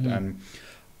time, right?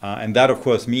 And that, of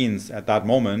course, means at that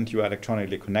moment you are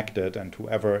electronically connected, and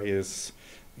whoever is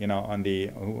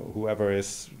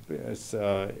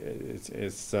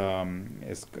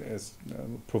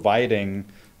providing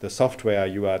the software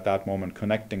you are at that moment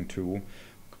connecting to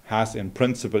has in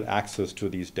principle access to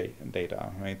these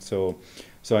data, right? So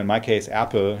in my case,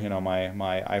 Apple,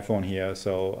 my iPhone here,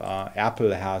 so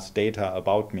Apple has data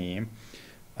about me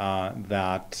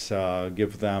that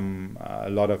give them a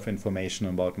lot of information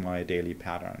about my daily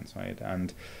patterns, right?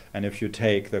 And if you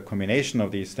take the combination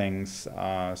of these things,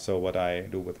 so what I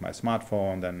do with my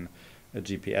smartphone, then a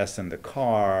GPS in the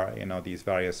car, these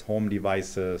various home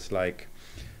devices like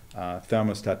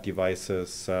thermostat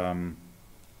devices,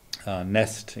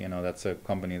 Nest, that's a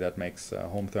company that makes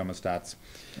home thermostats.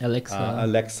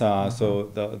 Alexa.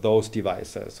 So those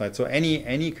devices, right? So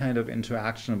any kind of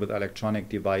interaction with electronic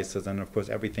devices, and of course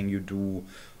everything you do,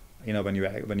 when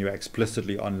you're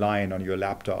explicitly online on your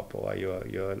laptop or your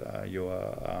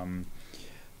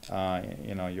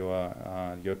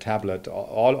tablet,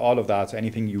 all of that. So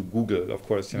anything you Google, of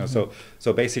course,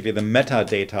 So basically, the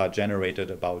metadata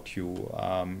generated about you,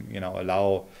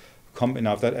 allow.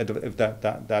 If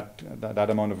that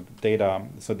amount of data,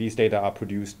 so these data are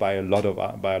produced by a lot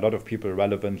of people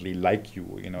relevantly like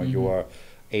you, your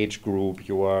age group,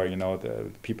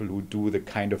 the people who do the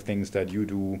kind of things that you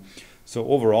do. So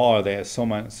overall, there's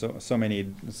such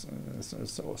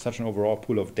an overall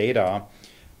pool of data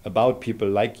about people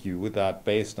like you that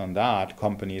based on that,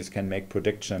 companies can make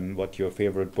prediction what your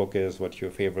favorite book is, what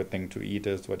your favorite thing to eat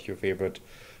is, what your favorite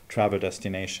travel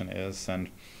destination is,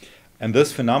 and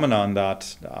this phenomenon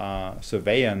that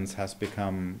surveillance has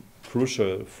become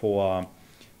crucial for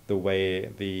the way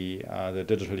the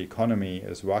digital economy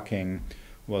is working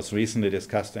was recently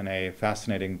discussed in a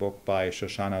fascinating book by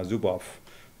Shoshana Zuboff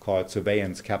called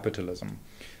Surveillance Capitalism.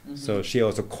 So she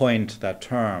also coined that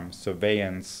term,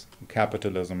 surveillance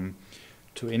capitalism,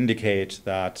 to indicate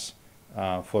that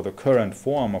for the current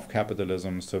form of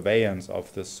capitalism, surveillance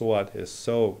of this sort is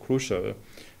so crucial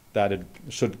that it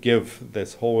should give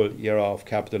this whole era of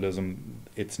capitalism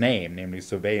its name, namely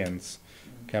surveillance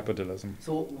capitalism.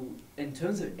 So, in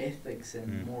terms of ethics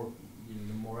and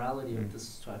the morality of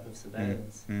this type of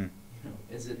surveillance,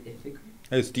 is it ethical?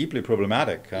 It's deeply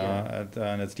problematic,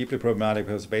 and it's deeply problematic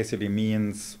because it basically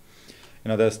means,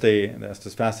 there's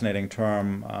this fascinating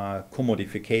term,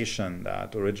 commodification,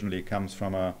 that originally comes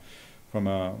from a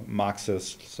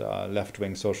Marxist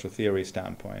left-wing social theory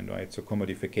standpoint, right? So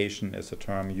commodification is a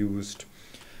term used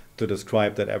to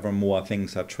describe that ever more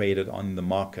things are traded on the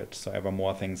market. So ever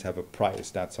more things have a price.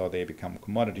 That's how they become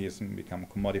commodities and become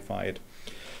commodified.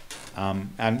 And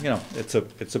it's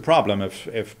a problem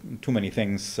if too many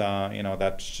things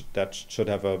that should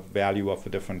have a value of a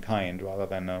different kind rather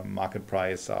than a market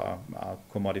price are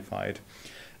commodified.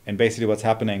 And basically what's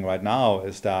happening right now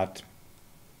is that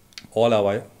all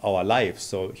our lives,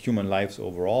 so human lives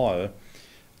overall,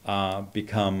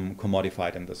 become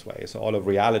commodified in this way. So all of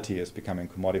reality is becoming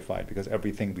commodified because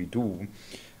everything we do,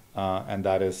 and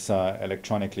that is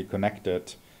electronically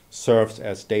connected, serves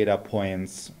as data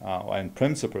points, or in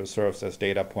principle serves as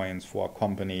data points for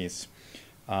companies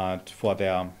for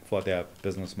their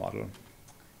business model.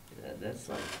 That's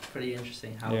like pretty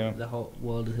interesting how the whole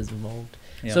world has evolved.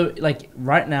 Yeah. So like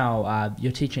right now,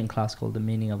 you're teaching a class called The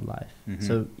Meaning of Life. Mm-hmm.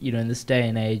 So, in this day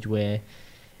and age where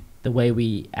the way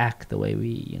we act, the way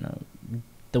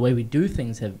we do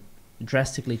things have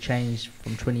drastically changed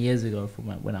from 20 years ago, from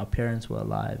when our parents were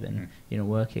alive and,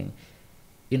 working.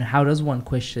 How does one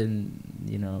question,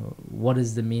 what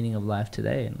is the meaning of life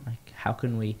today? And like, how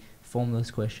can we form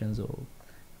those questions, or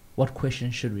what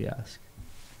questions should we ask?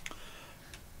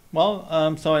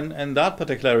 Well, so in that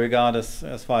particular regard,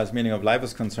 as far as meaning of life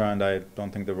is concerned, I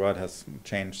don't think the word has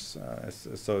changed. Is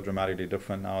so dramatically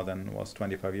different now than it was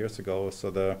 25 years ago.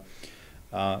 So the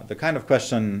kind of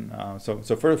question.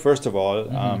 First of all,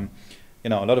 a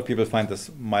lot of people find this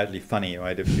mildly funny,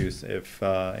 right? If you say,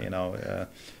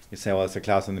 well, it's a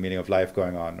class on the meaning of life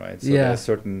going on, right? So there's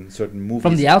certain movies.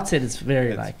 From the outset, it's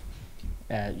very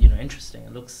interesting.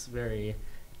 It looks very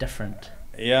different.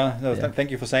 Thank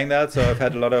you for saying that. So I've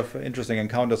had a lot of interesting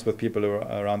encounters with people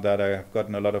around that. I've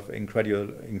gotten a lot of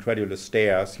incredulous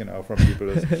stares, from people.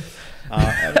 It's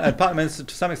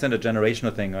to some extent a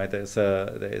generational thing, right? There's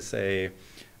a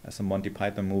Monty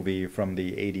Python movie from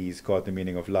the 80s called The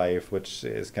Meaning of Life, which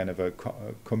is kind of a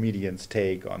comedian's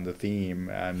take on the theme.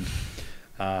 And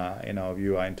if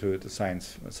you are into the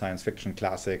science fiction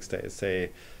classics, there is a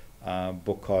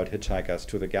book called Hitchhikers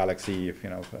to the Galaxy,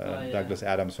 Douglas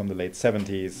Adams from the late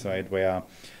 70s, right, where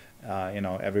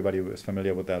everybody who is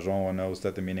familiar with that genre knows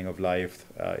that the meaning of life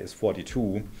is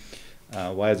 42.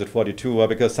 Why is it 42? Well,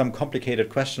 because some complicated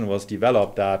question was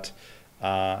developed that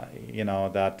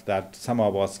that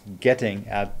somehow was getting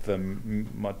at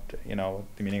what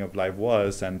the meaning of life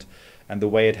was, and the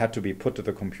way it had to be put to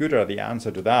the computer, the answer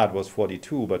to that was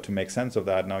 42. But to make sense of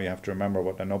that, now you have to remember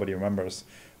and nobody remembers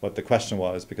what the question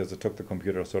was because it took the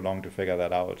computer so long to figure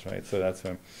that out, right? So that's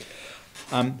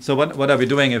so what are we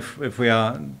doing if we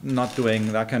are not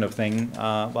doing that kind of thing?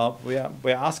 Well,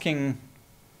 we're asking.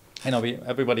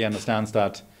 Everybody understands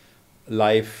that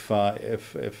life,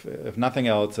 if nothing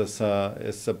else, is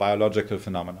a biological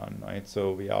phenomenon, right?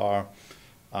 So we are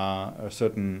a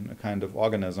certain kind of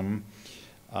organism,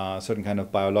 a certain kind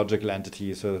of biological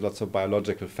entity. So there's lots of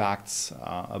biological facts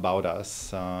about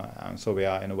us, and so we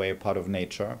are in a way part of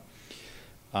nature.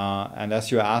 And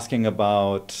as you're asking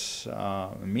about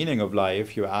meaning of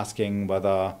life, you're asking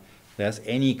whether there's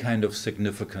any kind of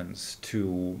significance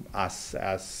to us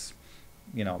as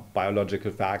biological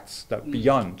facts that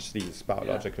beyond these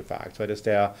biological facts, right? Is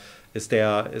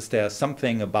there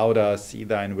something about us,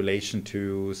 either in relation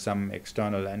to some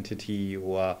external entity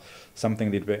or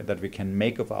something that we can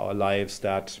make of our lives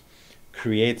that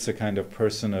creates a kind of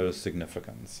personal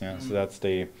significance? So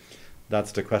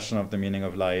that's the question of the meaning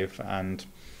of life. And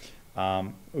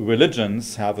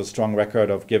religions have a strong record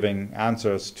of giving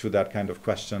answers to that kind of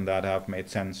question that have made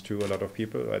sense to a lot of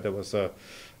people, right? There was the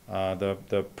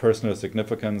personal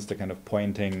significance, the kind of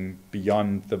pointing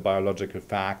beyond the biological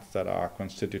facts that are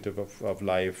constitutive of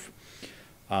life.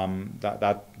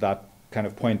 That kind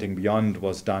of pointing beyond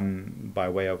was done by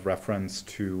way of reference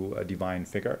to a divine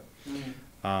figure.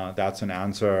 That's an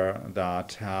answer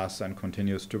that has and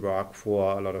continues to work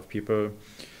for a lot of people.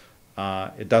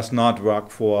 It does not work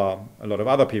for a lot of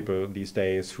other people these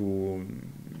days who,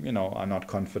 are not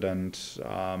confident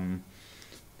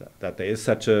that there is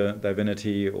such a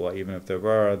divinity, or even if there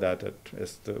were, that it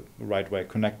is the right way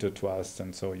connected to us,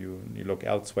 and so you look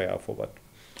elsewhere for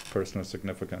personal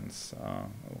significance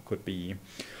could be.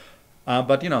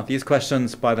 But these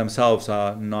questions by themselves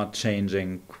are not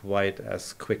changing quite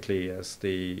as quickly as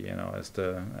these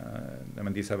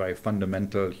are very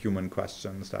fundamental human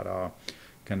questions that are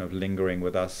kind of lingering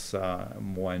with us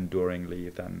more enduringly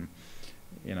than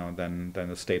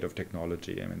the state of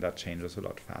technology. I mean, that changes a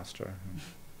lot faster.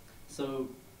 So,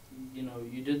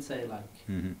 you did say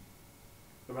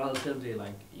relatively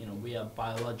we are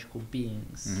biological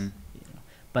beings,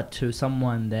 but to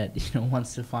someone that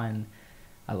wants to find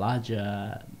a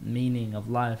larger meaning of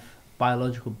life,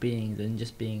 biological beings and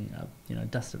just being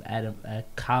dust of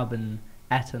carbon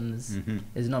atoms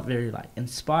is not very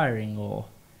inspiring, or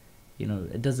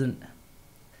it doesn't.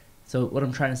 So what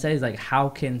I'm trying to say is how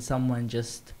can someone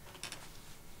just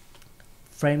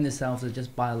frame themselves as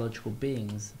just biological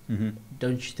beings?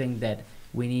 Don't you think that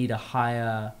we need a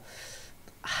higher,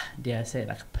 dare I say it,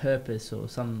 a purpose or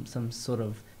some sort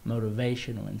of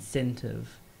motivation or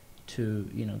incentive to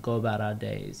go about our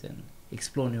days and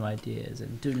explore new ideas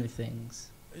and do new things?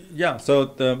 Yeah. So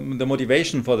the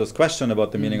motivation for this question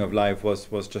about the meaning of life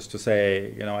was just to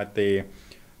say,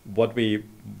 what we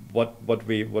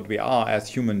are as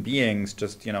human beings,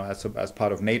 just as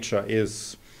part of nature,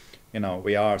 is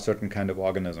we are a certain kind of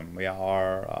organism. We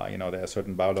are there are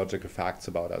certain biological facts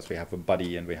about us. We have a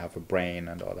body and we have a brain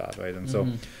and all that, right? And so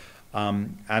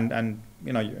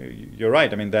you're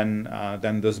right. I mean,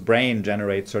 then this brain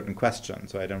generates certain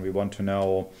questions, right? And we want to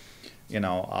know,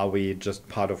 are we just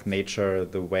part of nature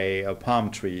the way a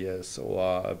palm tree is,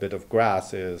 or a bit of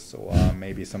grass is, or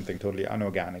maybe something totally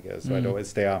inorganic is, right? Or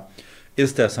is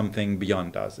there something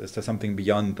beyond us? Is there something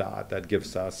beyond that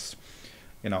gives us,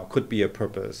 could be a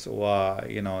purpose,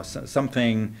 or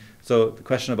something? So the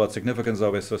question about significance is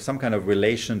always some kind of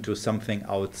relation to something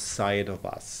outside of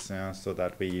us, so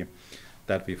that we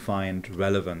find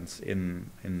relevance in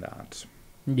that.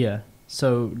 Yeah.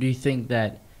 So do you think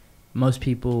that most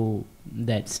people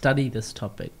that study this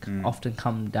topic often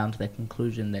come down to that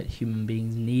conclusion that human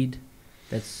beings need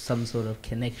that some sort of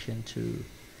connection to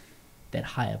that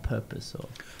higher purpose, or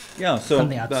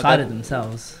something outside of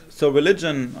themselves? So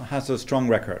religion has a strong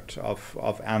record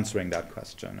of answering that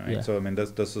question, right? Yeah. So I mean,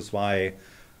 this is why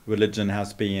religion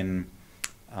has been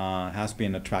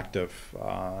attractive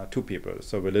to people.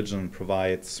 So religion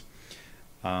provides.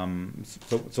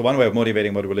 So one way of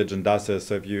motivating what religion does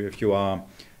is, if you are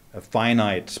a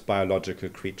finite biological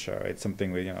creature, it's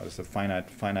something where there's a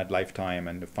finite lifetime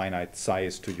and a finite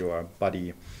size to your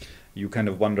body. You kind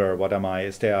of wonder, what am I?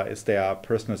 Is there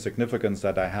personal significance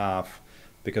that I have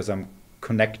because I'm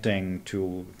connecting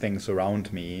to things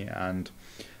around me, and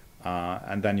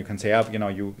then you can say,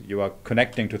 you are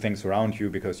connecting to things around you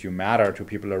because you matter to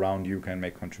people around you, can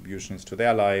make contributions to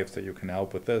their lives, that you can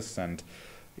help with this and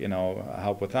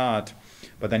help with that.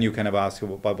 But then you kind of ask,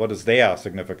 but what is their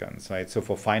significance, right? So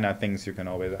for finite things, you can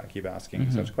always keep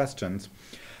asking such questions.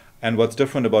 And what's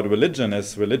different about religion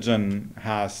is religion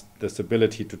has this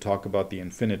ability to talk about the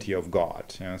infinity of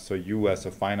God. So you as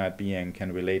a finite being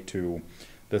can relate to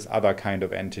this other kind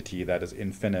of entity that is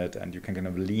infinite, and you can kind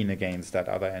of lean against that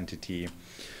other entity.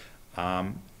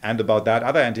 And about that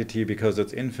other entity, because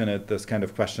it's infinite, this kind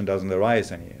of question doesn't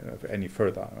arise any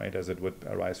further, right? As it would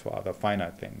arise for other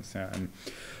finite things. And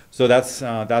so that's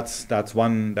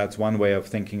one way of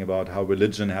thinking about how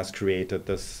religion has created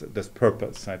this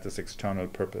purpose, right? This external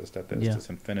purpose, that there's this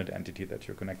infinite entity that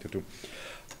you're connected to.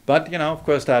 But of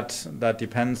course, that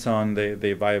depends on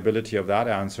the viability of that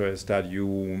answer. Is that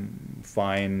you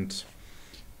find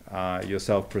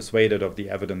yourself persuaded of the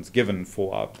evidence given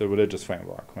for the religious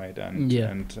framework, right? And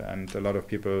a lot of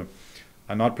people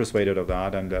are not persuaded of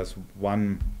that. And there's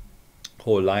one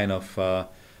whole line of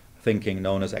thinking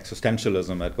known as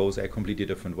existentialism that goes a completely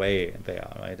different way there,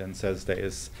 right? And says there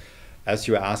is, as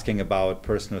you're asking about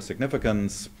personal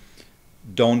significance,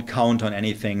 don't count on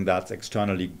anything that's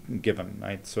externally given,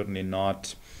 right? Certainly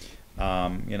not,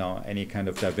 any kind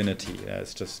of divinity.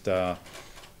 It's just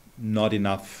not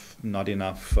enough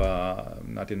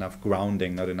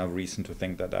grounding, not enough reason to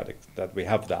think that we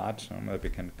have that we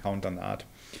can count on that.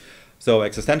 So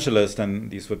existentialists, and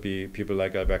these would be people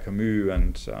like Albert Camus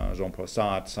and Jean-Paul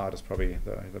Sartre. Sartre is probably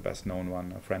the best known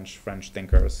one, French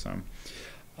thinkers. So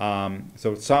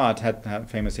Sartre had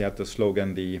famously had the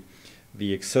slogan,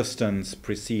 the existence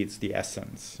precedes the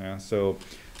essence. So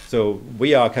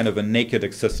we are kind of a naked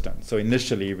existence. So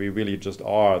initially we really just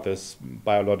are this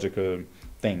biological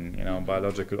thing,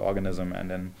 biological organism, and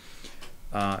then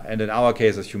and in our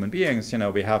case as human beings, we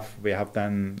are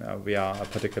a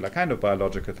particular kind of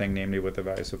biological thing, namely with a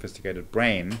very sophisticated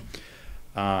brain.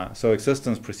 So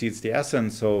existence precedes the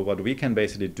essence. So what we can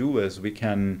basically do is we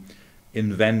can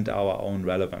invent our own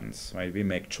relevance, right? We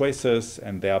make choices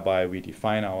and thereby we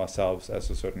define ourselves as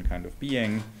a certain kind of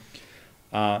being.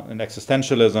 And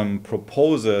existentialism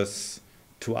proposes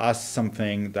to us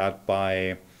something that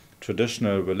by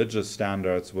traditional religious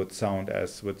standards would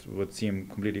seem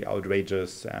completely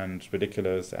outrageous and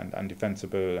ridiculous and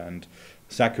undefensible and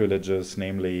sacrilegious,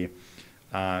 namely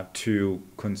to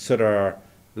consider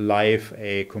life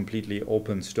a completely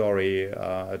open story,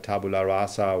 a tabula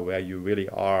rasa, where you really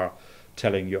are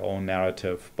telling your own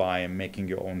narrative by making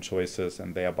your own choices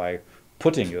and thereby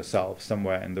putting yourself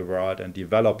somewhere in the world and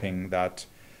developing that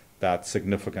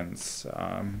significance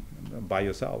by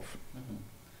yourself. Mm-hmm.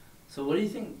 So what do you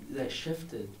think that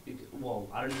shifted? Well,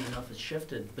 I don't even know if it's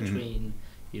shifted between,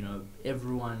 you know,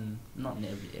 everyone, not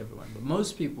everyone, but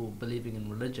most people believing in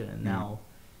religion, and now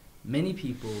many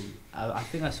people, I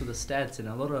think I saw the stats in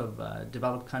a lot of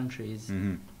developed countries,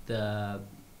 the,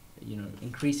 you know,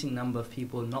 increasing number of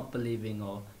people not believing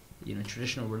or, you know,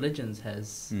 traditional religions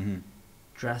has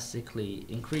drastically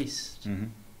increased.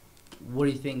 What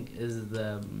do you think is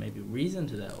the maybe reason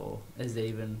to that, or is there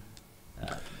even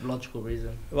logical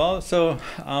reason? Well, so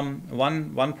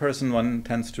one person one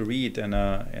tends to read in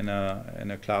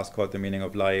a class called The Meaning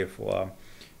of Life, or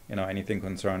you know, anything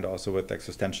concerned also with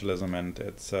existentialism and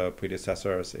its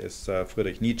predecessors, is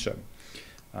Friedrich Nietzsche,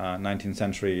 19th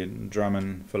century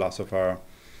German philosopher,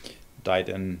 died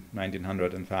in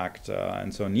 1900 in fact,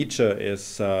 and so Nietzsche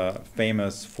is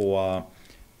famous for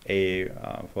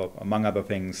among other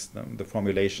things the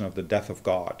formulation of the death of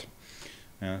God.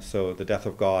 So the death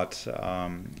of God,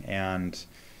 and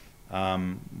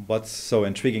what's so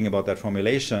intriguing about that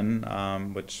formulation,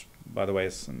 which by the way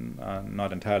is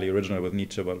not entirely original with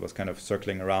Nietzsche, but was kind of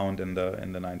circling around in the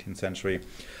 19th century.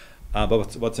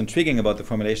 But what's intriguing about the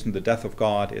formulation, the death of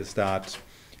God, is that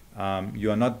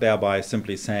you are not thereby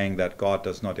simply saying that God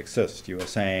does not exist. You are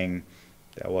saying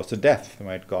there was a death,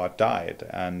 right? God died,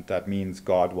 and that means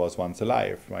God was once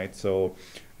alive, right? So,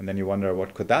 and then you wonder,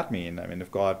 what could that mean? I mean, if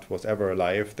God was ever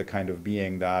alive, the kind of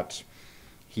being that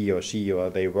he or she or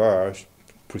they were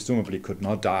presumably could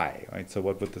not die, right? So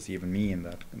what would this even mean,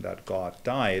 that God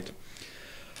died?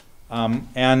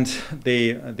 And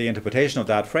the interpretation of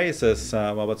that phrase is,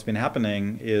 well, what's been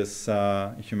happening is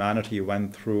humanity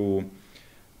went through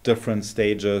different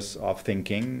stages of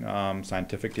thinking,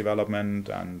 scientific development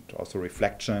and also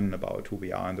reflection about who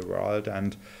we are in the world,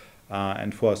 and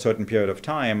for a certain period of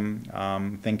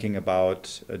time, thinking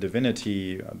about a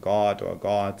divinity, a god or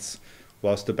gods,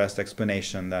 was the best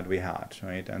explanation that we had,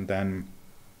 right? And then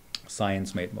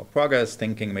science made more progress,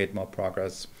 thinking made more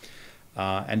progress,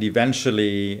 and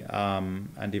eventually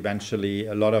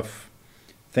a lot of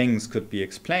things could be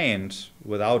explained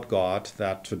without God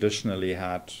that traditionally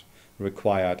had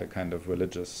required a kind of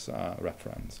religious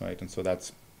reference, right? And so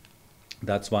that's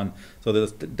one. So the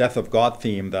death of God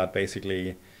theme, that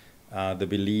basically the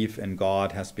belief in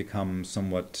God has become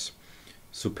somewhat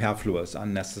superfluous,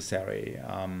 unnecessary.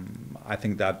 I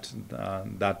think that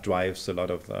that drives a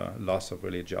lot of the loss of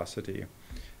religiosity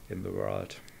in the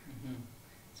world.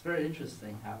 It's very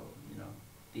interesting how, you know,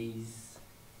 these,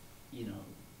 you know,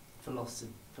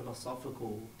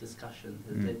 philosophical discussions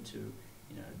has led to,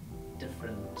 you know,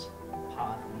 different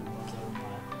path in one's own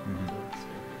life.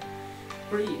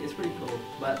 It's pretty cool.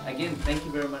 But again, thank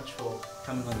you very much for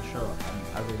coming on the show.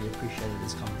 I really appreciated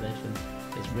this conversation.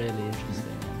 It's really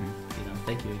interesting. You know,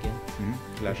 thank you again.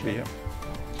 Glad to be here.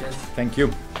 Cheers. Thank you.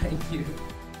 Thank you.